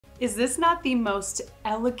Is this not the most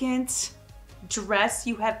elegant dress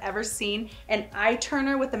you have ever seen? An eye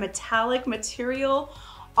turner with a metallic material.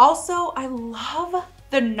 Also, I love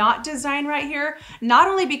the knot design right here, not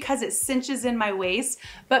only because it cinches in my waist,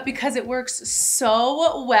 but because it works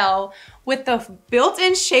so well with the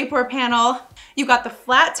built-in shapewear panel. You got the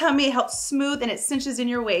flat tummy, it helps smooth, and it cinches in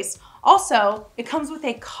your waist. Also, it comes with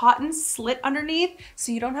a cotton slit underneath,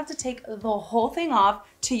 so you don't have to take the whole thing off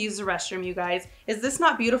to use the restroom, you guys. Is this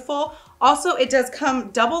not beautiful? Also, it does come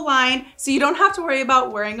double lined, so you don't have to worry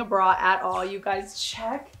about wearing a bra at all. You guys,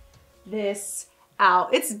 check this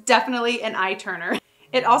out. It's definitely an eye turner.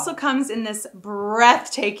 It also comes in this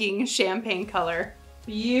breathtaking champagne color.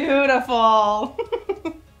 Beautiful.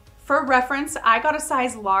 For reference, I got a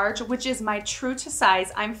size large, which is my true to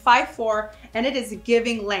size. I'm 5'4", and it is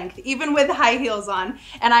giving length, even with high heels on,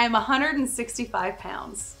 and I am 165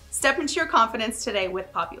 pounds. Step into your confidence today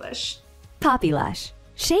with Popilush. Popilush.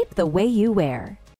 Shape the way you wear.